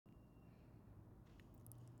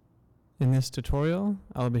In this tutorial,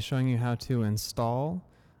 I'll be showing you how to install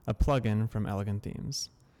a plugin from Elegant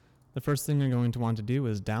Themes. The first thing you're going to want to do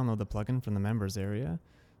is download the plugin from the members area.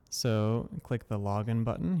 So click the login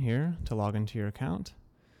button here to log into your account.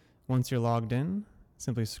 Once you're logged in,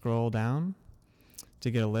 simply scroll down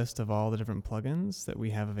to get a list of all the different plugins that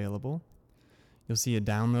we have available. You'll see a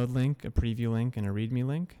download link, a preview link, and a readme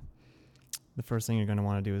link. The first thing you're going to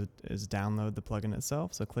want to do is download the plugin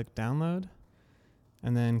itself. So click download,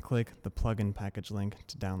 and then click the plugin package link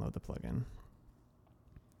to download the plugin.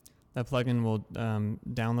 That plugin will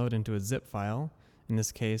download into a zip file. In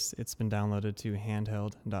this case, it's been downloaded to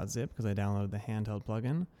handheld.zip because I downloaded the handheld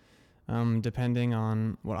plugin. Depending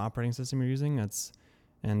on what operating system you're using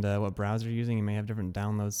and what browser you're using, you may have different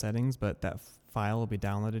download settings, but that file will be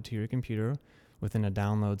downloaded to your computer within a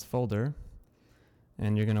downloads folder,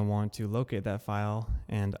 and you're going to want to locate that file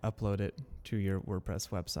and upload it to your WordPress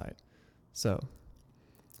website. So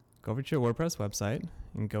go over to your WordPress website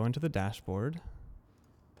and go into the dashboard,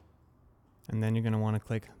 and then you're going to want to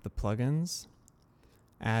click the plugins,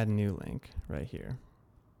 add new link right here.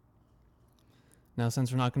 Now,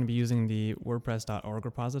 since we're not going to be using the WordPress.org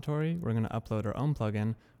repository, we're going to upload our own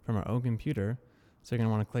plugin from our own computer. So you're going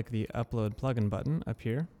to want to click the upload plugin button up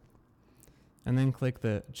here, and then click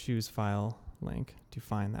the choose file link to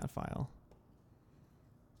find that file.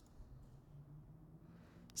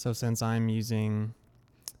 So since I'm using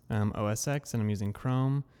OS X and I'm using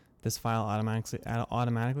Chrome, this file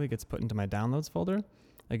automatically gets put into my downloads folder.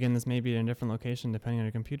 Again, this may be in a different location depending on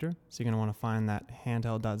your computer, so you're going to want to find that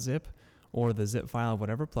handheld.zip or the zip file of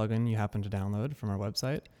whatever plugin you happen to download from our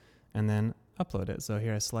website, and then upload it. So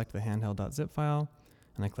here I select the handheld.zip file,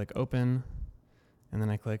 and I click open, and then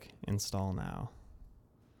I click install now.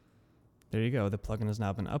 There you go, the plugin has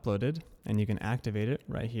now been uploaded, and you can activate it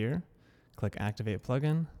right here. Click activate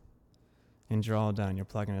plugin, and you're all done. Your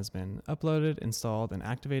plugin has been uploaded, installed, and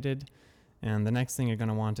activated. And the next thing you're going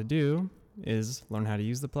to want to do is learn how to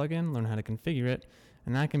use the plugin, learn how to configure it,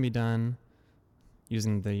 and that can be done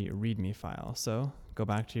using the README file. So go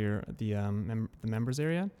back to the members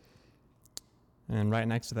area, and right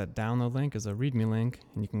next to that download link is a README link,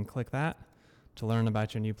 and you can click that to learn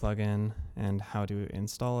about your new plugin and how to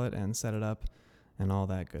install it and set it up and all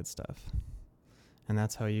that good stuff. And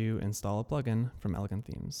that's how you install a plugin from Elegant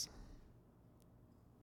Themes.